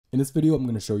In this video, I'm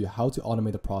going to show you how to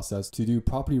automate the process to do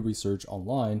property research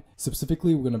online.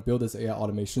 Specifically, we're going to build this AI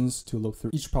automations to look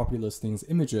through each property listing's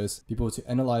images, be able to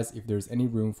analyze if there's any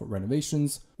room for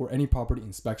renovations or any property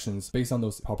inspections based on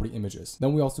those property images.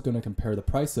 Then we're also going to compare the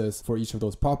prices for each of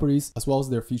those properties as well as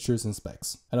their features and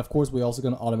specs. And of course, we're also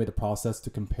going to automate the process to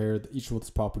compare each of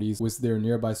those properties with their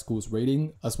nearby school's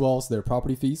rating as well as their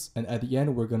property fees. And at the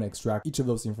end, we're going to extract each of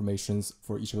those informations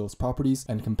for each of those properties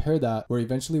and compare that, where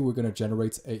eventually we're going to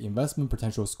generate a investment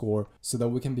potential score so that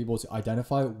we can be able to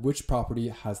identify which property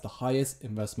has the highest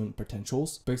investment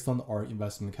potentials based on our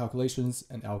investment calculations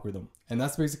and algorithm. And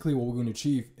that's basically what we're going to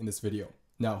achieve in this video.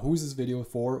 Now, who is this video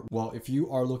for? Well, if you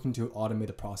are looking to automate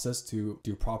the process to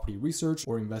do property research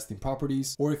or invest in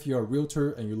properties, or if you're a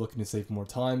realtor and you're looking to save more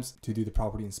times to do the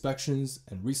property inspections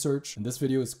and research, and this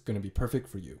video is going to be perfect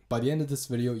for you. By the end of this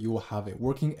video, you will have a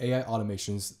working AI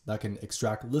automations that can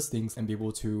extract listings and be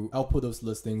able to output those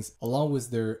listings along with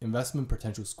their investment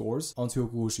potential scores onto a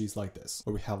Google Sheets like this,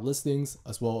 where we have listings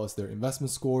as well as their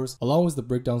investment scores, along with the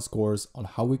breakdown scores on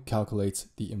how we calculate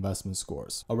the investment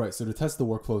scores. All right, so to test the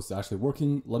workflow is actually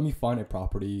working, let me find a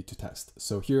property to test.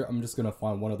 So here I'm just gonna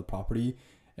find one of the property,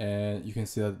 and you can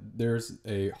see that there's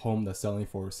a home that's selling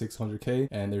for 600K,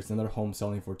 and there's another home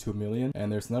selling for 2 million,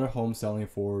 and there's another home selling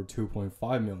for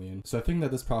 2.5 million. So I think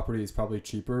that this property is probably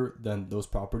cheaper than those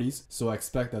properties. So I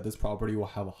expect that this property will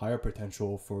have a higher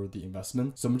potential for the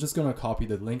investment. So I'm just gonna copy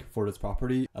the link for this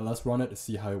property and let's run it to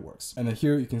see how it works. And then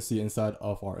here you can see inside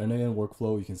of our NAN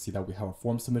workflow, you can see that we have a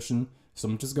form submission. So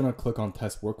I'm just gonna click on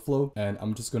test workflow, and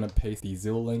I'm just gonna paste the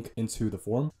Zillow link into the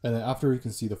form. And then after you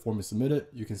can see the form is submitted,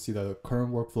 you can see that the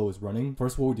current workflow is running.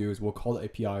 First, what we do is we'll call the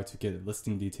API to get a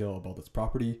listing detail about this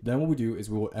property. Then what we do is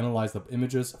we will analyze the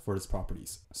images for this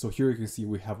properties. So here you can see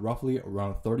we have roughly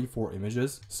around 34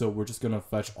 images. So we're just gonna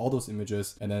fetch all those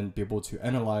images and then be able to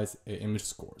analyze image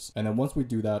scores. And then once we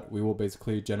do that, we will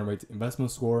basically generate the investment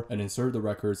score and insert the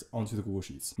records onto the Google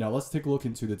Sheets. Now let's take a look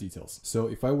into the details. So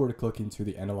if I were to click into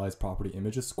the analyze property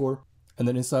images score, and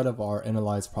then inside of our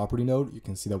analyze property node, you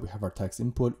can see that we have our text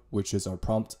input, which is our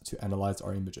prompt to analyze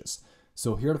our images.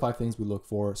 So here are the 5 things we look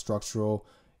for: structural,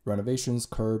 renovations,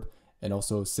 curb, and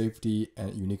also safety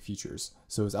and unique features.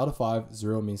 So it's out of 5,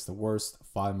 0 means the worst,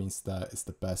 5 means that it's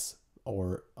the best,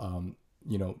 or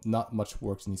not much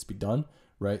work needs to be done,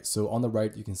 right? So on the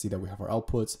right, you can see that we have our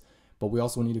outputs, but we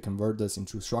also need to convert this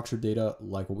into structured data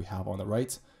like what we have on the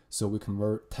right. So we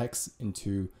convert text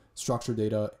into structured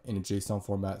data in a JSON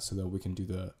format so that we can do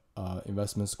the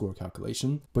investment score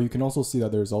calculation. But you can also see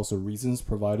that there's also reasons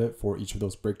provided for each of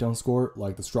those breakdown score,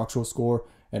 like the structural score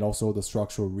and also the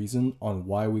structural reason on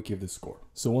why we give this score.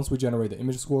 So once we generate the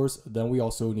image scores, then we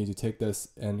also need to take this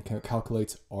and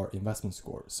calculate our investment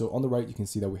score. So on the right, you can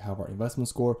see that we have our investment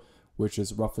score, which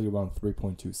is roughly around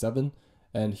 3.27.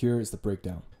 And here is the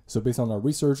breakdown. So based on our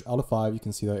research, out of 5, you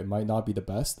can see that it might not be the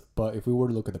best, but if we were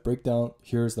to look at the breakdown,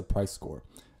 here's the price score.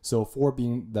 So 4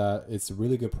 being that it's a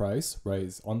really good price, right?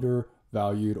 It's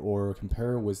undervalued or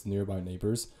compare with nearby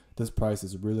neighbors. This price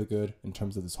is really good in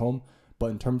terms of this home,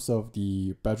 but in terms of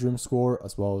the bedroom score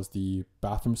as well as the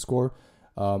bathroom score,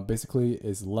 basically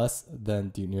is less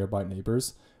than the nearby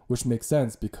neighbors, which makes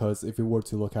sense because if we were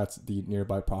to look at the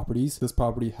nearby properties, this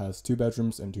property has 2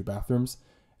 bedrooms and 2 bathrooms.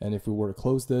 And if we were to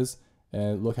close this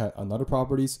and look at another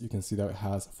properties, you can see that it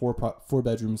has 4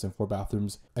 bedrooms and 4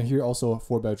 bathrooms. And here also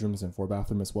 4 bedrooms and 4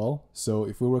 bathrooms as well. So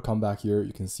if we were to come back here,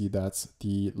 you can see that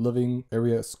the living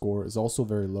area score is also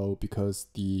very low because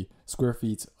the square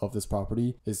feet of this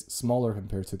property is smaller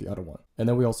compared to the other one. And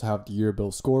then we also have the year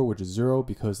build score, which is 0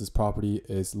 because this property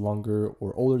is longer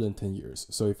or older than 10 years.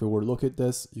 So if we were to look at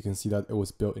this, you can see that it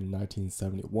was built in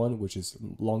 1971, which is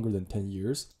longer than 10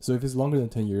 years. So if it's longer than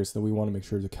 10 years, then we want to make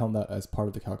sure to count that as part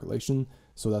of the calculation.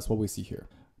 So that's what we see here.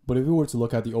 But if we were to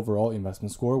look at the overall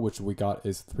investment score, which we got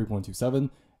is 3.27,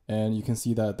 and you can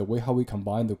see that the way how we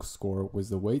combine the score with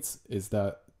the weights is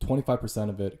that 25%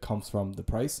 of it comes from the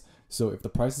price. So if the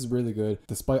price is really good,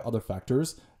 despite other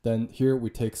factors, then here we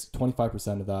take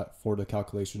 25% of that for the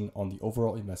calculation on the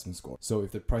overall investment score. So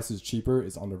if the price is cheaper,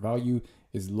 is undervalued,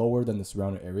 is lower than the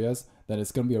surrounding areas, then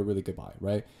it's going to be a really good buy,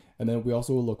 right? And then we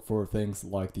also look for things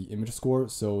like the image score.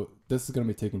 So this is going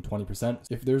to be taking 20%.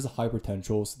 If there's a high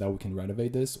potentials that we can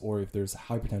renovate this, or if there's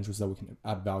high potentials that we can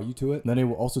add value to it, then it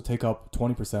will also take up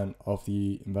 20% of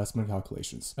the investment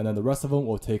calculations. And then the rest of them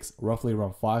will take roughly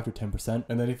around 5 to 10%.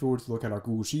 And then if we were to look at our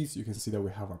Google Sheets, you can see that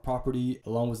we have our property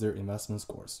along with their investment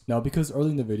scores. Now, because early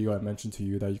in the video, I mentioned to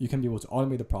you that you can be able to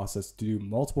automate the process to do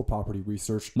multiple property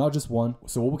research, not just one.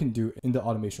 So what we can do in the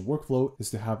automation workflow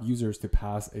is to have users to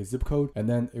pass a zip code, and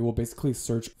then it will basically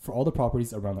search for all the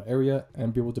properties around the area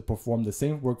and be able to perform perform the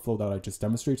same workflow that I just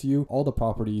demonstrated to you, all the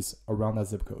properties around that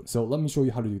zip code. So let me show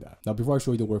you how to do that. Now, before I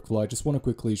show you the workflow, I just want to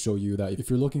quickly show you that if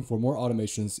you're looking for more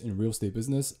automations in real estate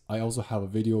business, I also have a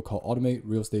video called Automate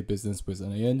Real Estate Business with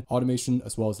NAN, automation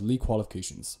as well as lead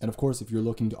qualifications. And of course, if you're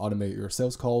looking to automate your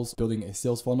sales calls, building a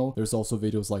sales funnel, there's also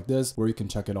videos like this where you can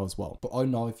check it out as well. But all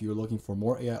in all, if you're looking for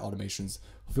more AI automations,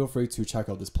 feel free to check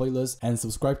out this playlist and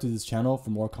subscribe to this channel for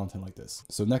more content like this.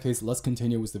 So in that case, let's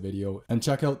continue with the video and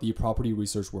check out the property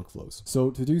research workflows.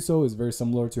 So to do so is very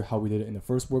similar to how we did it in the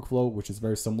first workflow, which is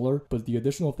very similar, but the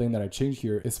additional thing that I changed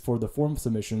here is for the form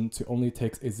submission to only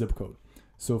take a zip code.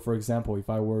 So for example, if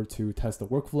I were to test the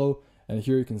workflow, and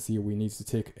here you can see we need to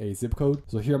take a zip code.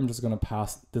 So here I'm just going to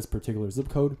pass this particular zip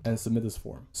code and submit this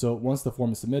form. So once the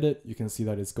form is submitted, you can see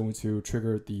that it's going to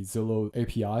trigger the Zillow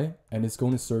API and it's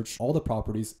going to search all the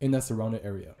properties in that surrounded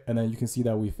area. And then you can see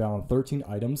that we found 13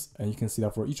 items, and you can see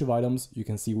that for each of items, you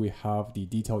can see we have the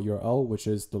detailed URL, which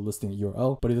is the listing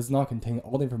URL, but it does not contain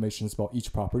all the information about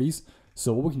each properties.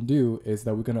 So what we can do is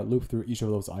that we're going to loop through each of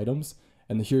those items.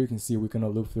 And here you can see we're going to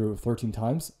loop through 13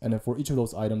 times. And then for each of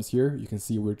those items here, you can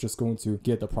see we're just going to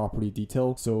get the property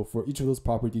detail. So for each of those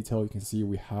property detail, you can see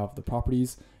we have the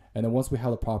properties. And then once we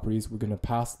have the properties, we're going to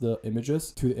pass the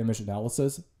images to the image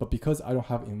analysis. But because I don't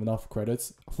have enough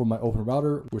credits for my open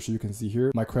router, which you can see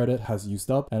here, my credit has used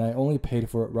up and I only paid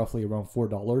for it roughly around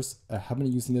 $4. I have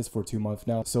been using this for 2 months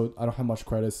now, so I don't have much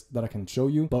credits that I can show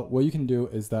you. But what you can do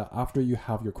is that after you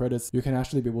have your credits, you can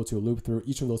actually be able to loop through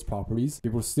each of those properties, be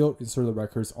able to still insert the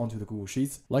records onto the Google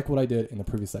Sheets, like what I did in the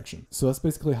previous section. So that's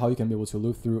basically how you can be able to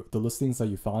loop through the listings that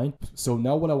you find. So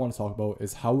now what I want to talk about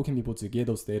is how we can be able to get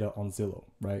those data on Zillow,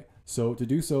 right? So to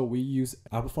do so, we use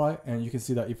Amplify, and you can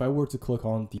see that if I were to click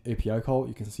on the API call,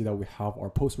 you can see that we have our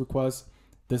post request.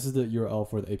 This is the URL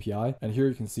for the API. And here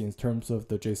you can see in terms of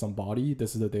the JSON body,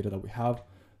 this is the data that we have.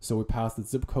 So we pass the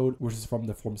zip code, which is from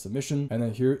the form submission. And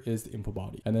then here is the info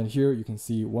body. And then here you can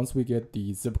see once we get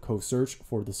the zip code search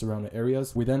for the surrounding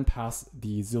areas, we then pass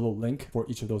the Zillow link for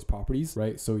each of those properties,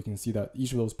 right? So you can see that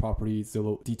each of those properties,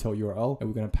 Zillow detail URL, and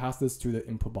we're going to pass this to the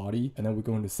input body. And then we're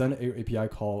going to send an API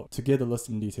call to get the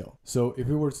listing detail. So if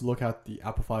we were to look at the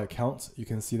Amplify account, you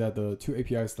can see that the two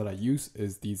APIs that I use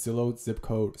is the Zillow zip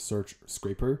code search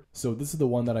scraper. So this is the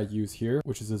one that I use here,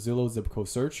 which is a Zillow zip code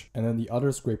search. And then the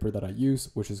other scraper that I use,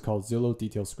 which is called Zillow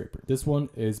detail scraper. This one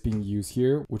is being used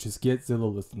here, which is get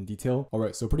Zillow listing detail. All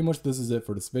right, so pretty much this is it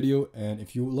for this video. And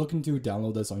if you're looking to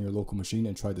download this on your local machine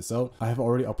and try this out, I have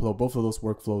already uploaded both of those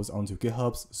workflows onto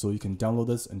GitHubs, so you can download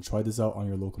this and try this out on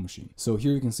your local machine. So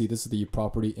here you can see this is the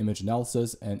property image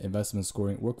analysis and investment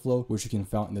scoring workflow, which you can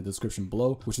find in the description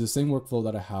below, which is the same workflow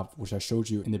that I have, which I showed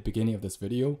you in the beginning of this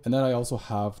video. And then I also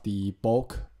have the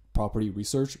bulk property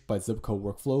research by zip code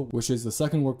workflow, which is the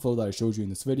second workflow that I showed you in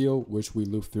this video, which we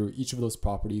loop through each of those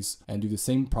properties and do the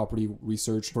same property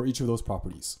research for each of those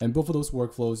properties. And both of those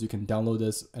workflows, you can download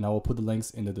this and I will put the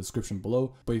links in the description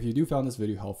below. But if you do find this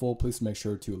video helpful, please make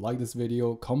sure to like this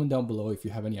video, comment down below if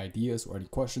you have any ideas or any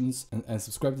questions, and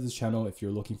subscribe to this channel if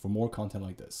you're looking for more content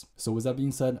like this. So with that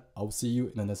being said, I will see you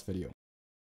in the next video.